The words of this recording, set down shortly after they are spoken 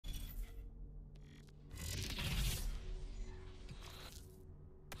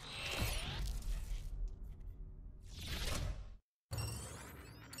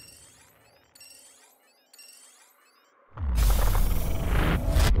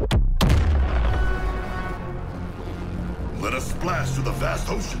blast through the vast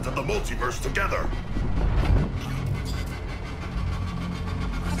oceans of the multiverse together.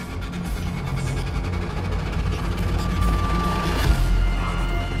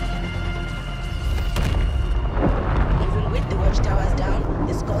 Even with the watchtowers down,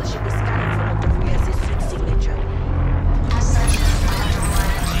 the scholarship is scanning for Dr. Rias' suit signature. As such, I have to rely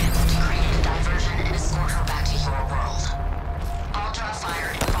on you to create a diversion and escort her back to your world. I'll draw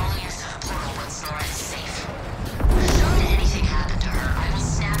fire and follow you through the portal once Nora is safe. Should anything happen to her, I will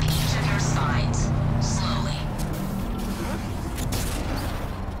snap each of your spines. Slowly.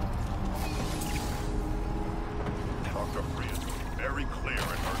 Dr. Freya is very clear in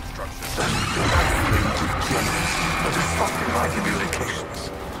her instructions. But disrupting my communications.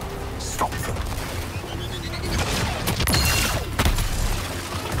 Stop them.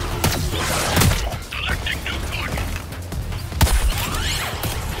 Selecting new target.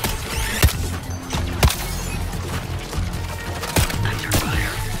 Under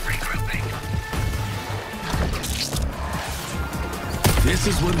fire. Regrouping. This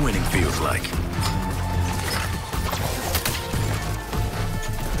is what winning feels like.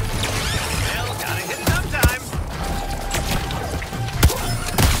 Well, gotta hit sometime.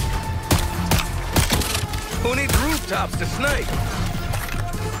 Who needs rooftops to snipe?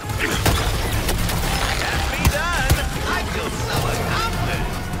 That's me done. I feel so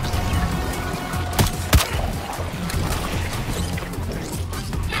accomplished.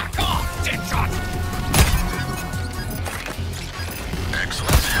 Knock off, Deadshot!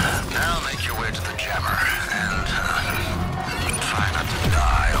 Excellent. Now make your way to the jammer and try not to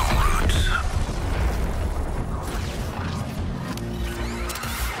die en route.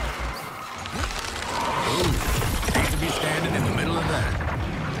 Ooh, hate to be standing in the middle of that.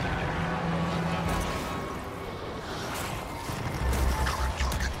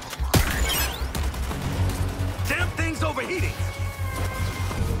 Damn thing's overheating.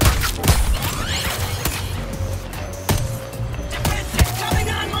 Defenses coming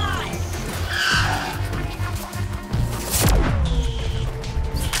online!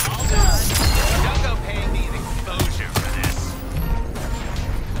 All done. Don't go paying me an exposure for this.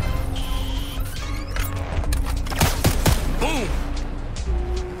 Boom!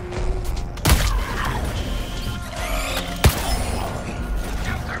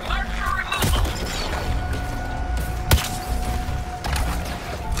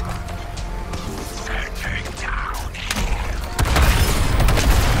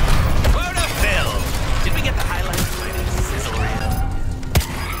 Quota filled. Did we get the highlights by the sizzle reel?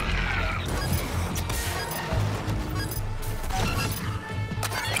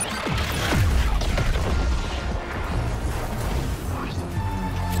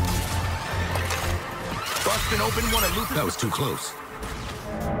 Busting open one of Luke. That was too close.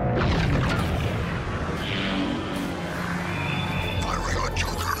 Firing on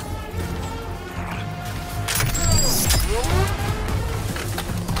Joker.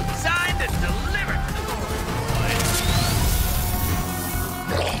 Signed and delivered.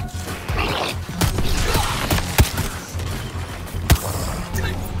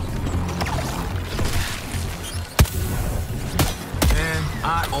 And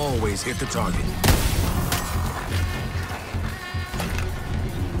I always hit the target.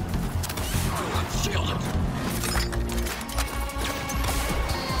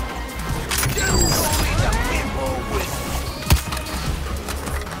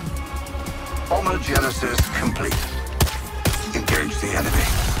 Homogenesis complete. Engage the enemy.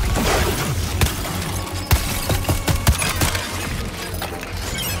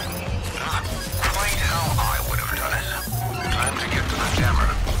 Not quite how I would have done it. Time to get to the jammer.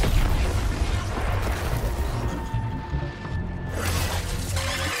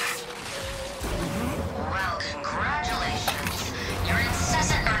 Well, congratulations. Your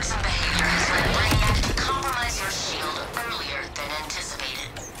incessant irksome behavior has led Brainiac to compromise your shield earlier than anticipated.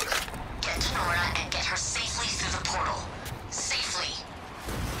 Get to Nora and get her safely through the portal. Safely.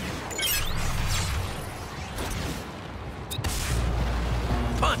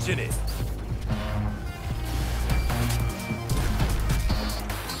 Punching it.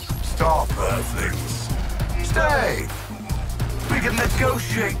 Stop, Earthlings. Stay! We can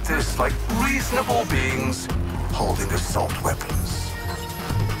negotiate this like reasonable beings holding assault weapons.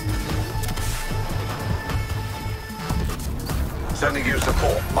 Sending you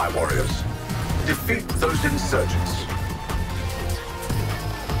support, my warriors. Defeat those insurgents.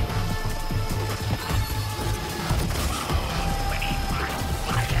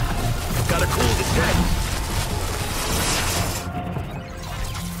 Gotta cool the jet.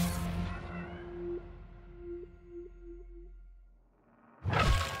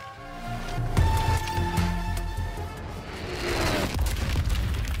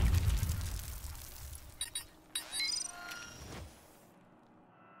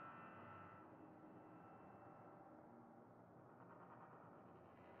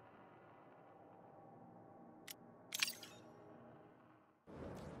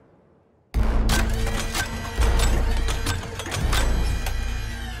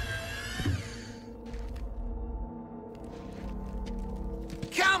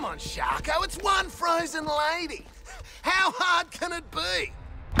 Come on, Sharko, it's one frozen lady. How hard can it be?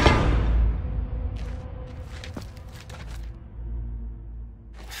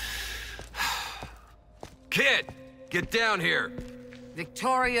 Kid, get down here.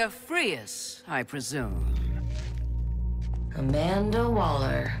 Victoria Frias, I presume. Amanda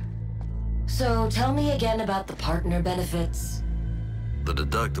Waller. So tell me again about the partner benefits. The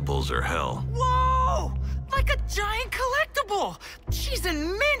deductibles are hell. Whoa! Like a giant collectible! She's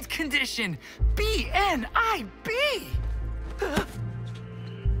in mint condition! BNIB!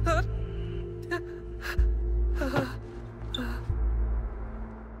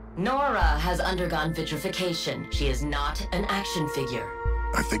 Nora has undergone vitrification. She is not an action figure.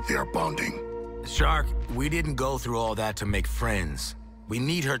 I think they are bonding. Shark, we didn't go through all that to make friends. We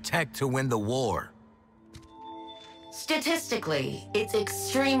need her tech to win the war. Statistically, it's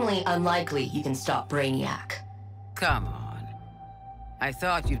extremely unlikely you can stop Brainiac. Come on. I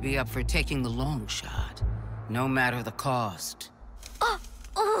thought you'd be up for taking the long shot, no matter the cost.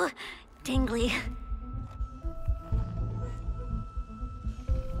 Oh, tingly.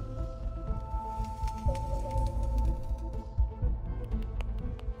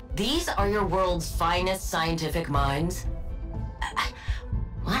 These are your world's finest scientific minds?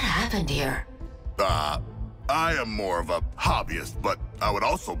 What happened here? I am more of a hobbyist, but I would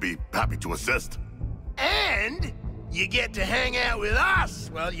also be happy to assist. And you get to hang out with us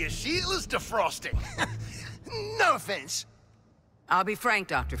while your Sheila's defrosting. No offense. I'll be frank,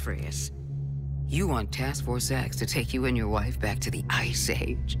 Dr. Frias. You want Task Force X to take you and your wife back to the Ice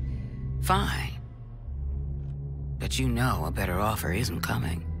Age. Fine. But you know a better offer isn't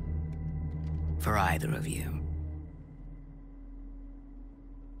coming. For either of you.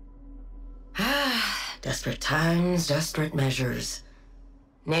 Desperate times, desperate measures.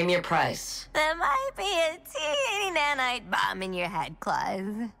 Name your price. There might be a teeny nanite bomb in your head,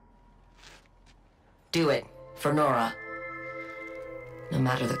 Clive. Do it. For Nora. No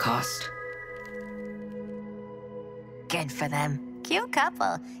matter the cost. Good for them. Cute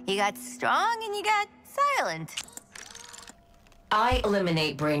couple. You got strong and you got silent. I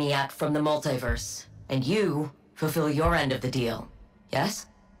eliminate Brainiac from the multiverse, and you fulfill your end of the deal. Yes?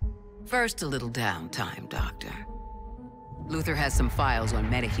 First, a little downtime, Doctor. Luther has some files on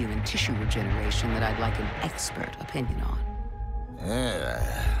metahuman tissue regeneration that I'd like an expert opinion on.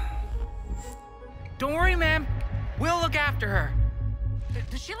 Don't worry, ma'am. We'll look after her.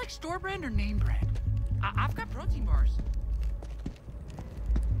 Does she like store brand or name brand? I've got protein bars.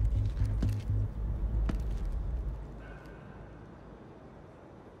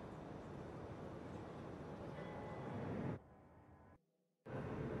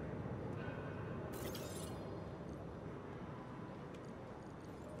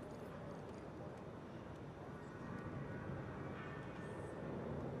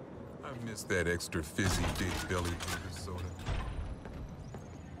 I miss that extra fizzy big belly Buddha soda.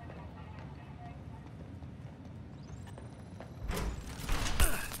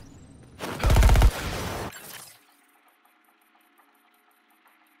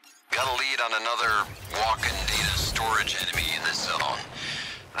 Got a lead on another walk-in data storage enemy in this zone.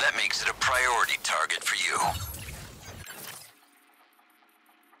 That makes it a priority target for you.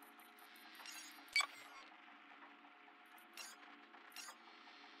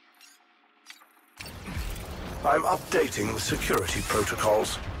 I'm updating the security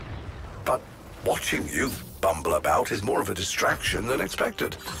protocols. But watching you bumble about is more of a distraction than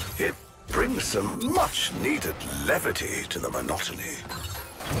expected. It brings some much-needed levity to the monotony.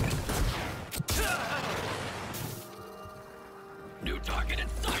 New target in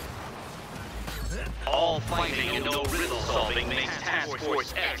sight. All fighting and no riddle solving makes Task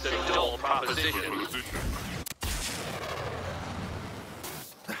Force X a dull proposition.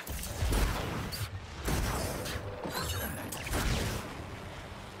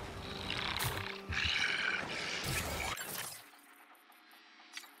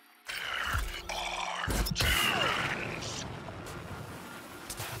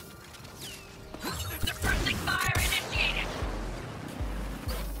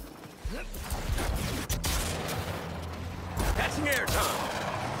 Catching air time.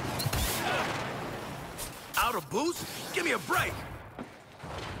 Out of boost? Give me a break.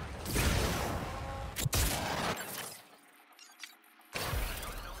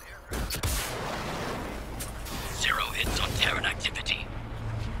 Zero hits on Terran activity.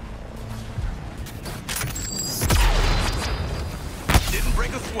 Didn't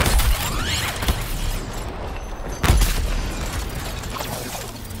break a sweat.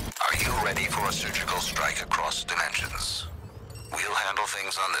 Are you ready for a surgical strike across dimensions? We'll handle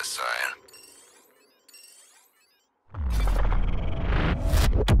things on this side.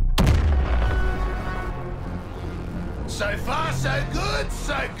 So far, so good.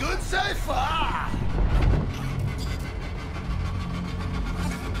 So good so far.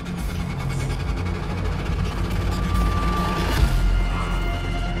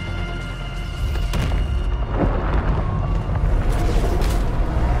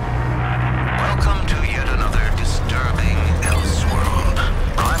 Welcome to yet another disturbing Elseworld.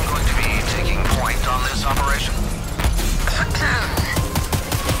 I'm going to be taking point on this operation.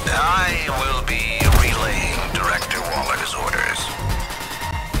 I will be relaying Director Waller's orders.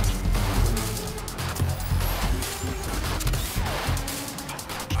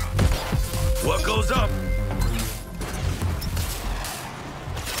 What goes up?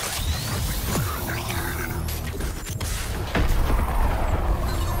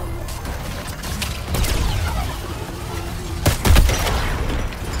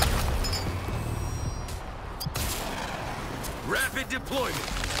 Rapid deployment.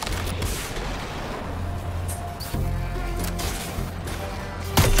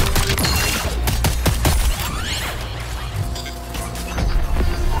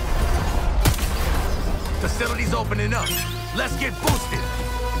 Facility's opening up. Let's get boosted.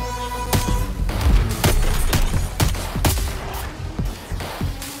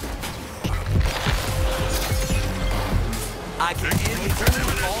 I can turn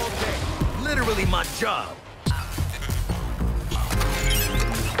it all day. Literally my job.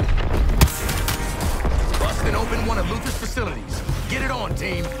 Busting open one of Luther's facilities. Get it on,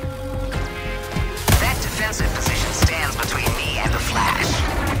 team. That defensive position stands between me and the Flash.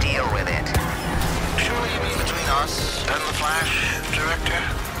 Deal with it. Surely you mean between us and the Flash, Director?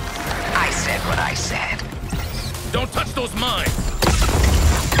 I said what I said. Don't touch those mines.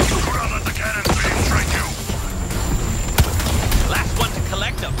 Don't let the cannons beam strike you. Last one to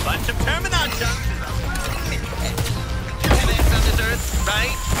collect a bunch of Terminator. Terminator under earth,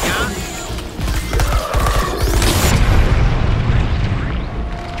 right? Yeah?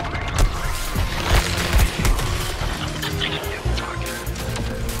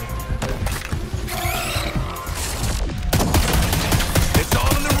 It's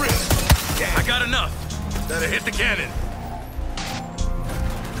all in the wrist. Yeah, I got enough. Better hit the cannon.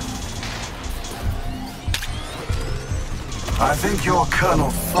 I think your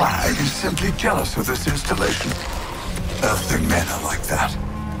Colonel Flag is simply jealous of this installation. Earthling men are like that.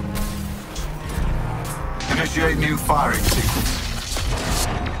 Initiate new firing sequence.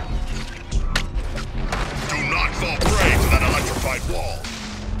 Do not fall prey to that electrified wall.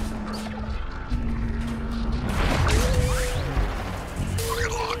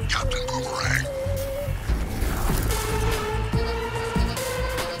 Good luck, Captain Boomerang.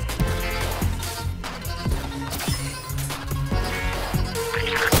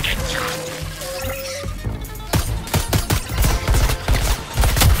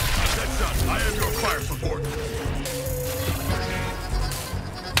 I am your fire support.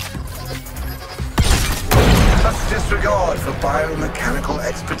 Such disregard for biomechanical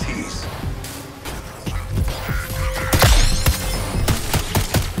expertise.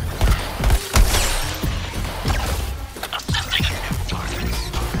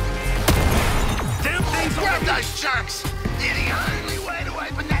 Damn things, grab those chunks. They're the only way to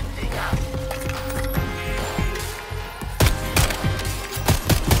open that thing up.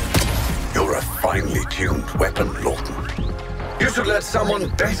 You're a finely tuned weapon, Lawton. You should let someone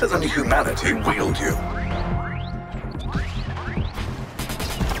better than humanity wield you.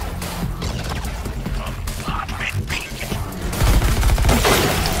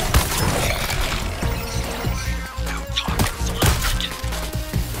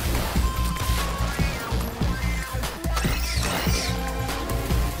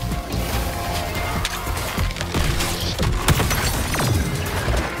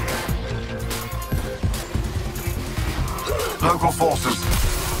 Local forces,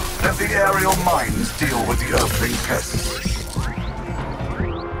 let the aerial mines deal with the Earthling pests.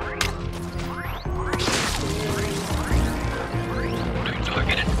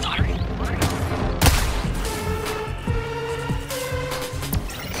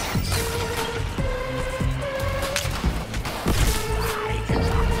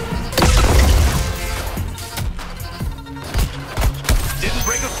 Didn't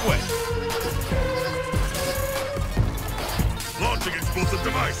break a sweat. Launching explosive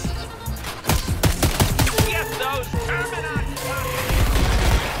device. Get those Terminator.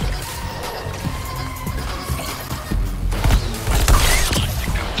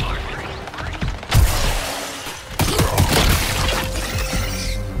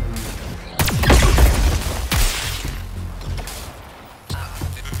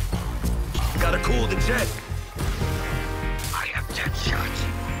 Gotta cool the jet. I have jet shots.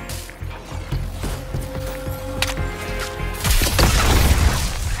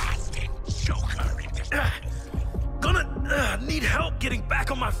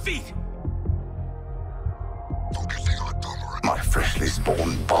 my feet! My freshly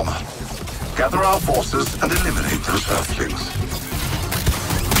spawned bomber. Gather our forces and eliminate those Earthlings.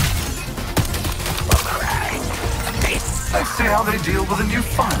 Let's see how they deal with a new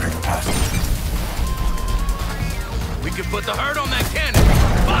firing pattern. We can put the hurt on that cannon!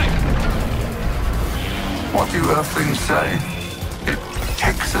 Fire! What do Earthlings say? It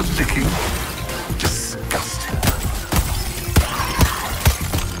takes a licking. Disgusting.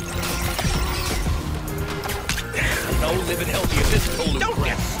 No living healthy in this cold. Don't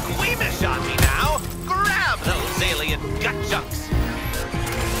get squeamish on me now! Grab those alien gut chunks!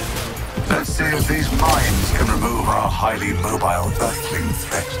 Let's see if these mines can remove our highly mobile Earthling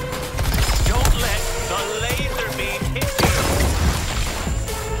threat. Don't let the laser beam hit you!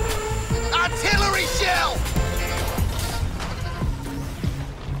 Artillery shell!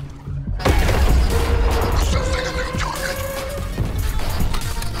 Assessing a new target.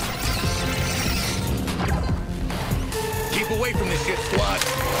 Keep away from this shit, squad.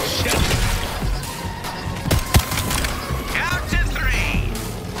 Shut. Count to 3!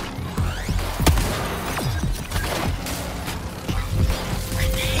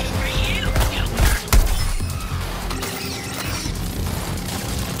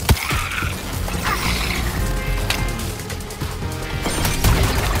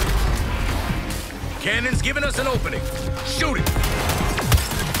 Cannon's giving us an opening. Shoot it!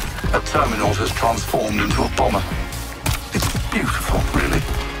 A Terminaut has transformed into a bomber. It's beautiful, really.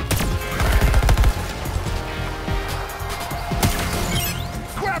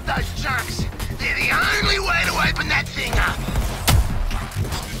 Grab those chunks! They're the only way to open that thing up!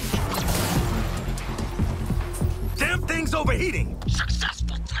 Damn thing's overheating!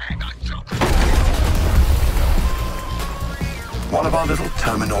 Successful tag, I took. One of our little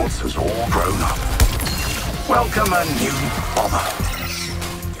Terminauts has all grown up. Welcome a new bomber.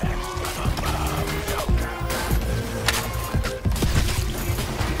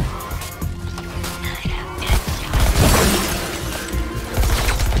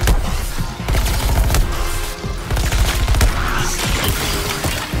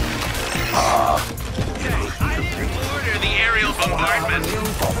 Order the aerial bombardment! New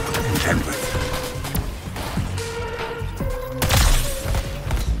bomber to contend with.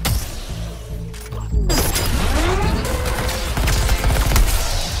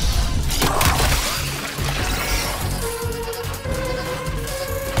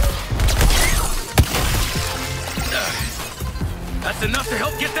 That's enough to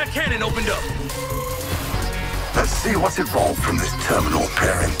help get that cannon opened up. Let's see what's evolved from this terminal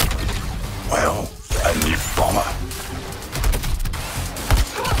pairing. Well, a new bomber.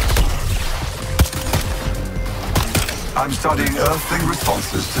 I'm studying Earthling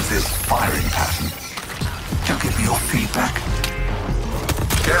responses to this firing pattern. Do give me your feedback.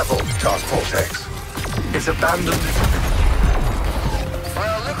 Careful, Task Force X. It's abandoned.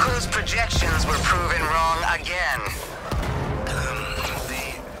 Well, look whose projections were proven wrong again.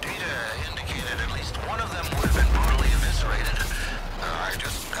 The data indicated at least one of them would have been brutally eviscerated.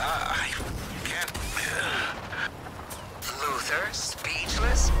 I can't... Luther,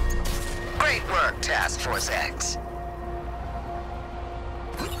 speechless? Great work, Task Force X.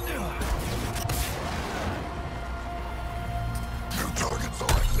 New target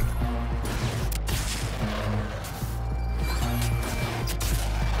selected.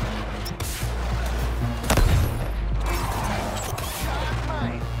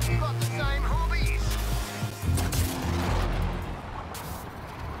 Got the same hobbies.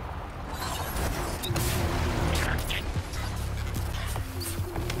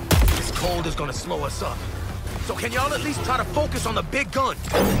 This cold is gonna slow us up. So can y'all at least try to focus on the big gun?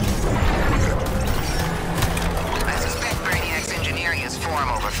 I suspect Brainiac's engineering is form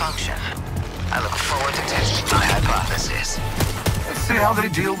over function. I look forward to testing my hypothesis. Let's see how they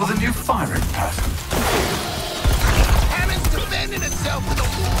deal with a new firing pattern. Hammond's defending itself with a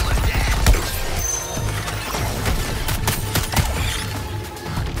wall of death.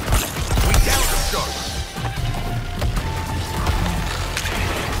 We down the start.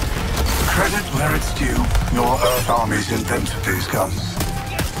 Credit where it's due. Your Earth armies invented these guns.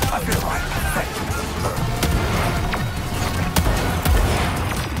 I feel like perfecting them.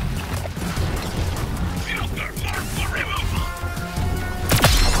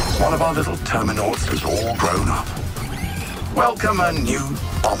 One of our little Terminauts has all grown up. Welcome a new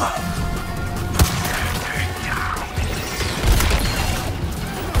bomber.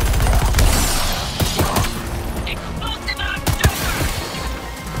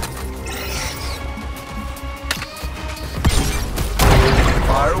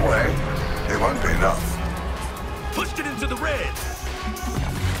 Fire away. It won't be enough. Pushed it into the red.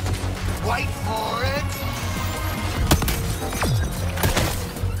 Wait for it.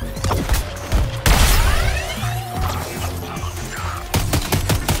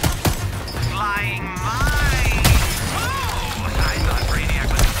 Flying mine! Oh, I thought Brainiac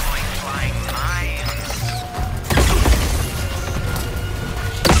was deploying flying mines.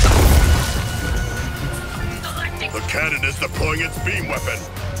 The cannon is deploying its beam weapon.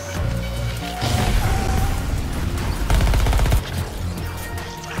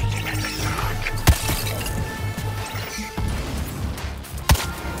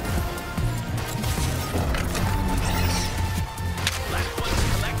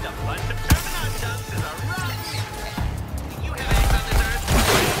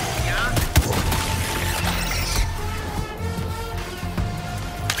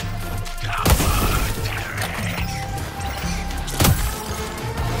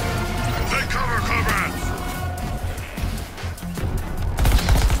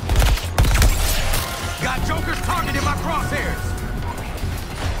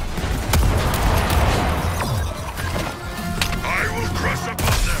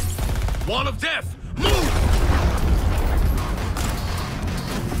 Wall of death! Move!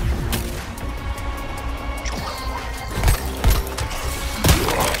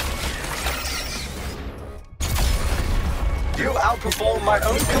 You outperform my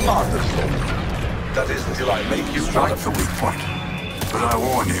own commanders. That is until I make you strike the weak point. But I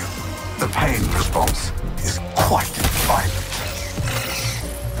warn you, the pain response is quite violent.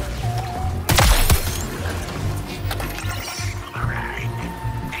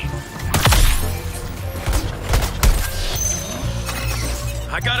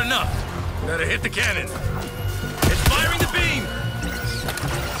 I got enough. Better hit the cannon. It's firing the beam.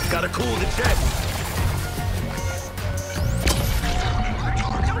 Gotta cool the jet.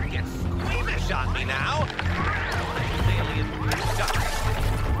 Don't get squeamish on me now.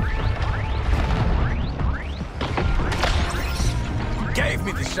 Gave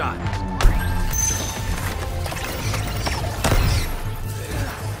me the shot.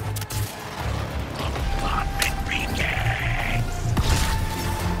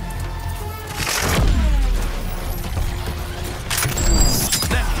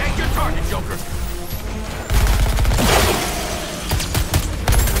 Joker.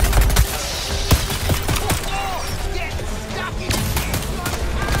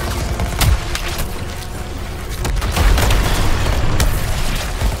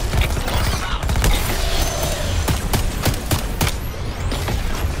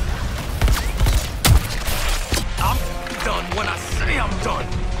 I'm done when I say I'm done.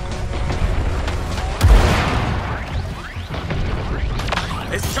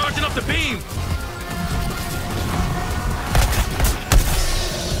 It's charging up the beam!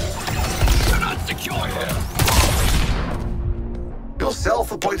 You're not secure here! Your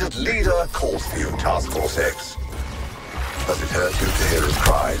self-appointed leader calls for you, Task Force X. Does it hurt you to hear his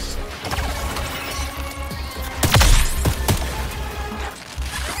cries?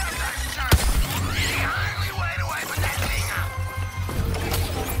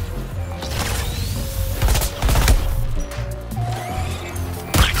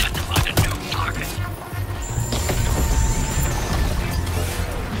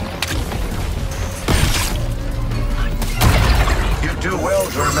 Do well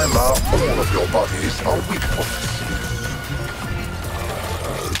to remember all of your bodies are weak points.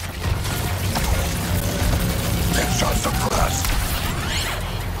 Let's shot some glass.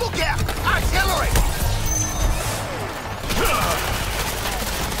 Look out! Artillery!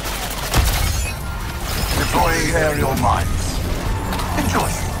 Deploying aerial mines. Enjoy,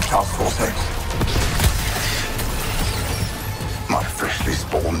 Task Force X. My freshly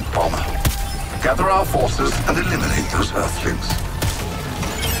spawned bomber. Gather our forces and eliminate those Earthlings.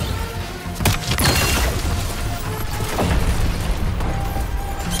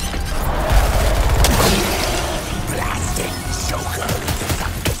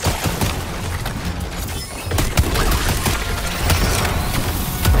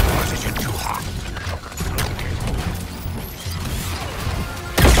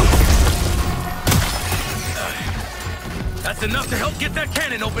 That's enough to help get that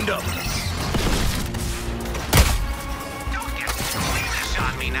cannon opened up. Don't get squeamish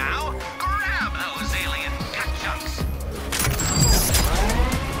on me now. Grab those alien gut chunks.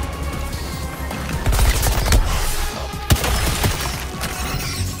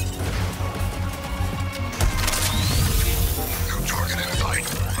 New target in sight.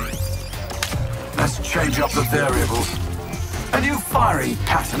 Let's change up the variables. A new firing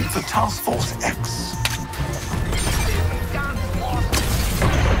pattern for Task Force X.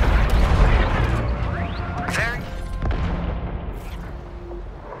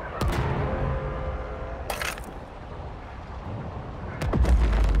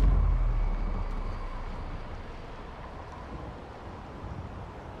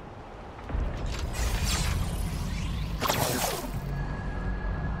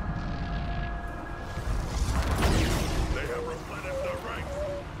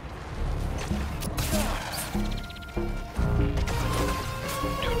 New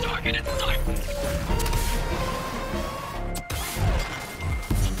target in sight.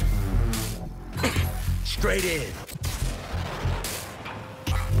 Straight in.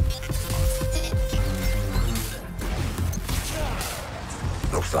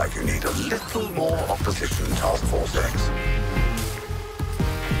 Looks like you need a little more opposition, Task Force X.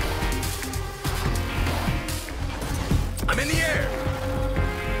 I'm in the air.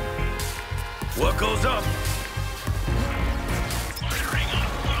 What goes up?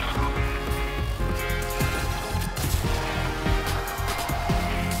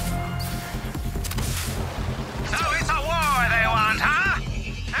 So it's a war they want, huh?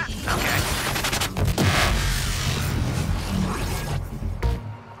 Okay.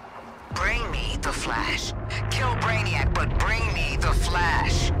 Bring me the Flash. Kill Brainiac, but bring me the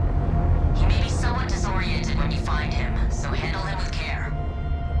Flash. He may be somewhat disoriented when you find him, so handle him with care.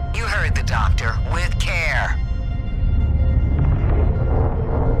 You heard the doctor. With care.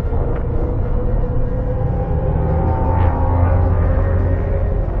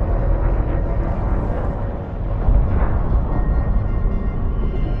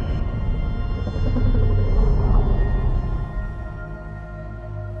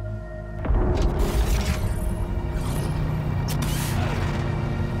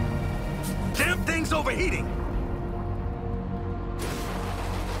 Damn thing's overheating.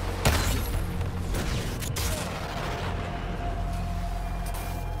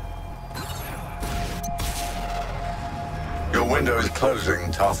 Your window is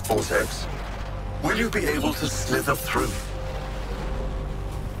closing, Task Force X. Will you be able to slither through?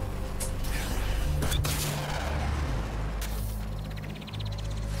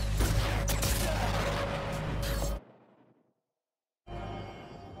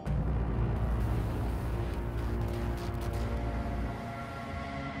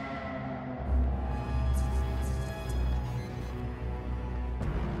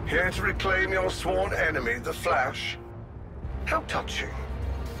 Here to reclaim your sworn enemy, the Flash? How touching.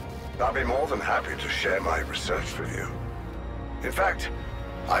 I'll be more than happy to share my research with you. In fact,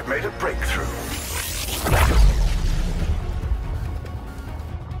 I've made a breakthrough.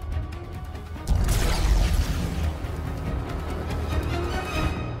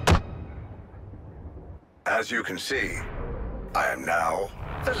 As you can see, I am now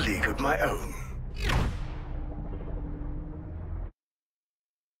a league of my own.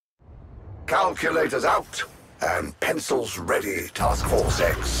 Calculators out, and pencils ready, Task Force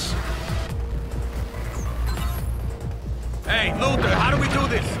X. Hey, Luther, how do we do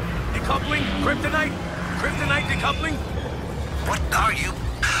this? Decoupling? Kryptonite? Kryptonite decoupling? What are you?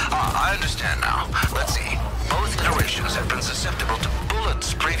 I understand now. Let's see. Both iterations have been susceptible to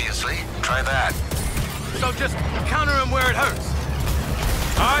bullets previously. Try that. So just counter him where it hurts.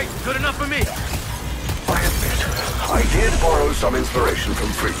 All right, good enough for me. I admit, I did borrow some inspiration from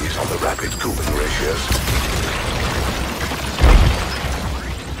Freeze on the rapid cooling ratios.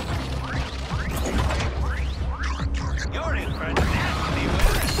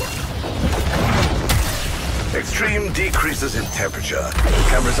 Extreme decreases in temperature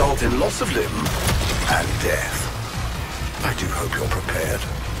can result in loss of limb and death. I do hope you're prepared.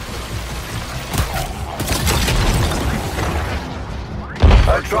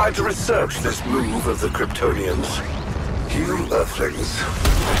 I tried to research this move of the Kryptonians. You Earthlings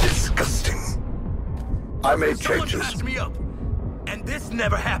are disgusting. I made changes. Someone patched me up, and this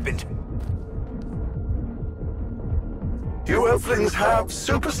never happened. You Earthlings have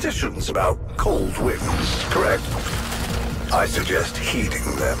superstitions about cold winds, correct? I suggest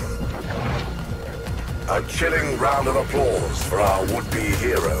heeding them. A chilling round of applause for our would-be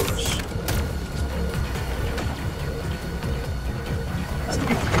heroes.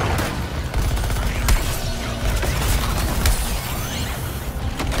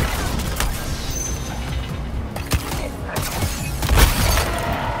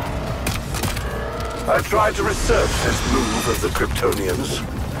 I tried to research this move of the Kryptonians.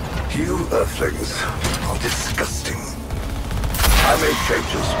 You Earthlings are disgusting. I made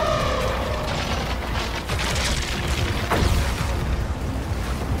changes.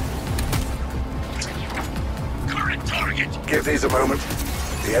 Current target. Give these a moment.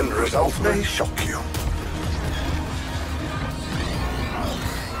 The end result may shock you.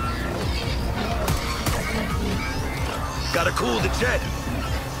 Gotta cool the jet.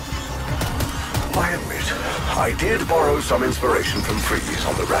 I admit, I did borrow some inspiration from Freeze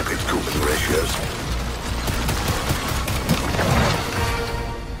on the rapid cooling ratios.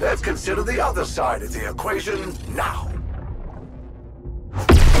 Let's consider the other side of the equation now.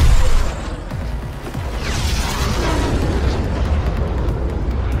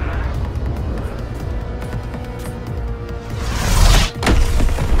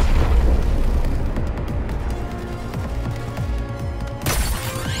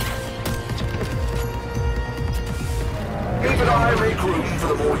 aim for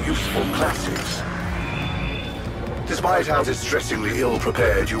the more useful classics. Despite how distressingly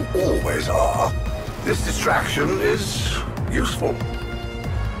ill-prepared you always are, this distraction is useful.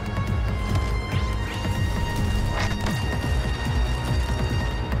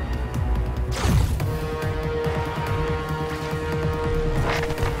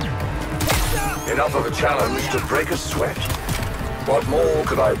 Enough of a challenge to break a sweat. What more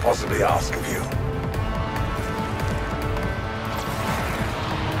could I possibly ask of you?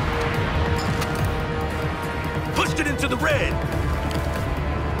 Pushed it into the red!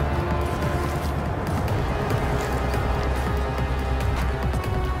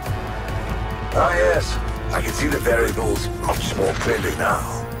 Ah yes, I can see the variables much more clearly now.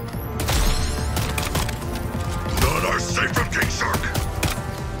 None are safe from King Shark.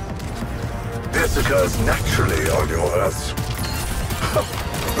 This occurs naturally on your Earths.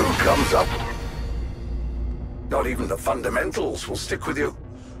 Who comes up? Not even the fundamentals will stick with you.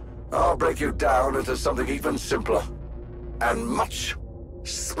 I'll break you down into something even simpler. And much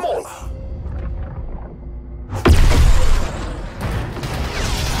smaller.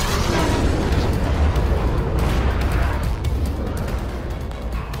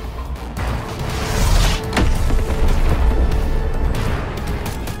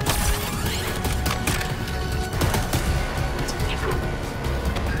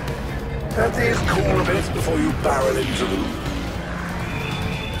 Have these cool a bit before you barrel into them.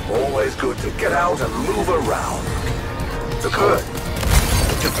 Always good to get out and move around. Good.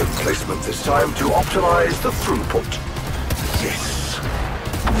 Different placement this time to optimize the throughput. Yes.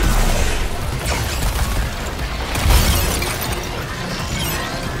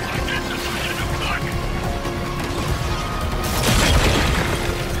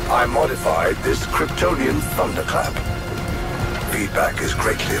 I modified this Kryptonian thunderclap. Feedback is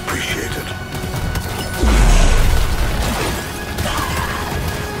greatly appreciated.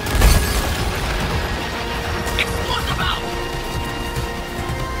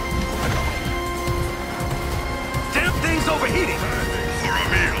 Damn thing's overheating! For a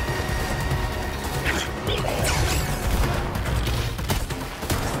meal.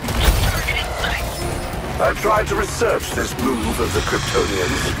 I tried to research this move of the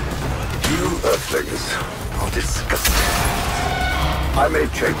Kryptonians. You Earthlings are disgusting. I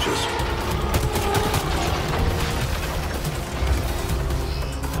made changes.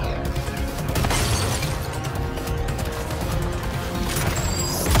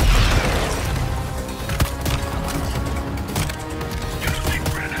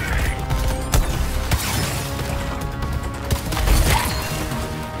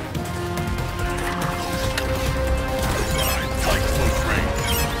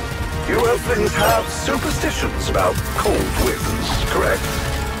 You Earthlings have superstitions about cold winds, correct?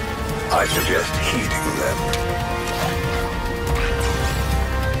 I suggest heeding them.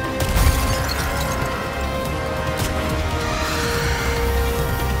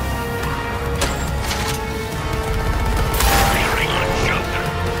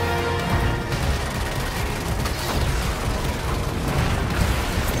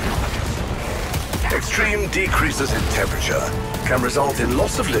 Extreme decreases in temperature can result in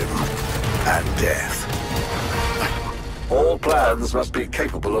loss of limb and death. All plans must be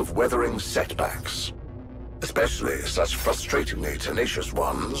capable of weathering setbacks, especially such frustratingly tenacious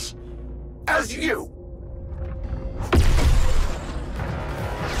ones as you.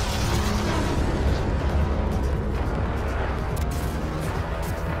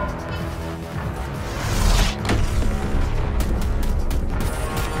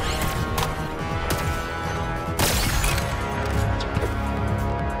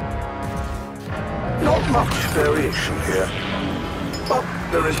 Not much variation here, but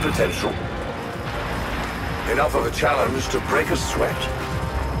there is potential. Enough of a challenge to break a sweat.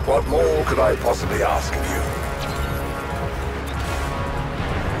 What more could I possibly ask of you?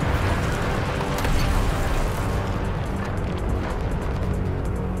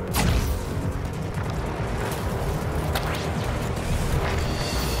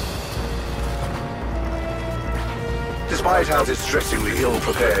 Despite how distressingly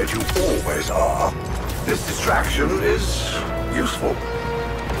ill-prepared you always are, this distraction is useful.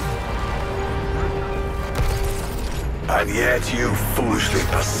 And yet you foolishly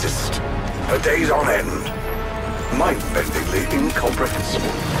persist, for days on end, mind-bendingly incomprehensible.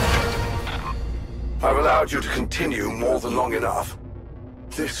 I've allowed you to continue more than long enough.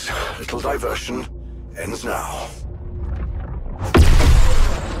 This little diversion ends now.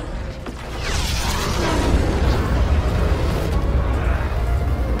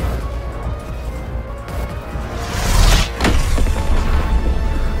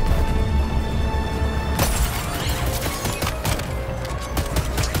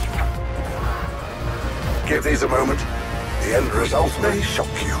 Give these a moment. The end result may shock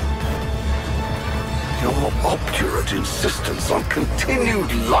you. Your obdurate insistence on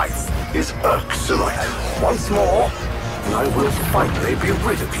continued life is irksome. Once more, and I will finally be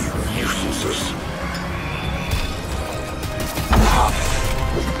rid of you nuisances.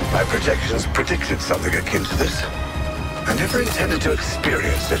 My projections predicted something akin to this. I never intended to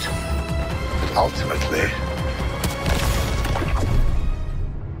experience it. But ultimately...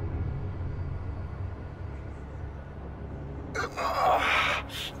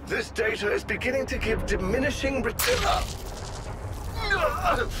 this data is beginning to give diminishing return.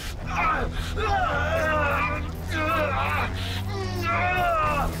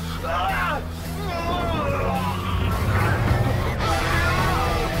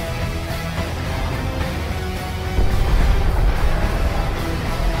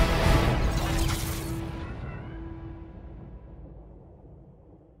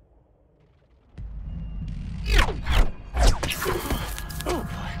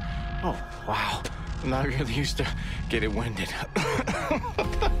 Oh, wow. I'm not really used to getting winded.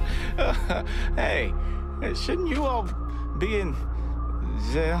 Hey, shouldn't you all be in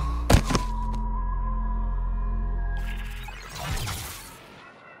jail?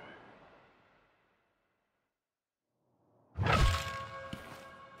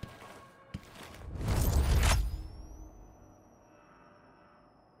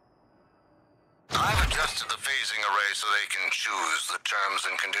 I've adjusted the phasing array so they can choose the terms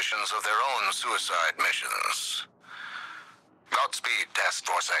and conditions of their own suicide missions. Godspeed, Task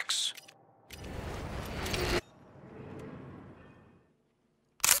Force X.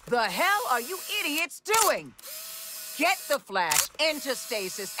 The hell are you idiots doing? Get the Flash into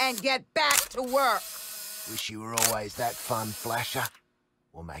stasis and get back to work. Wish you were always that fun, Flasher.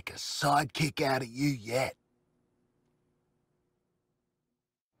 We'll make a sidekick out of you yet.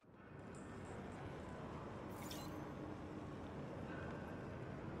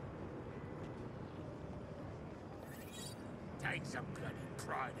 Take some bloody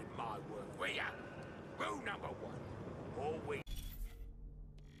pride in my work, will ya? Rule number 1, always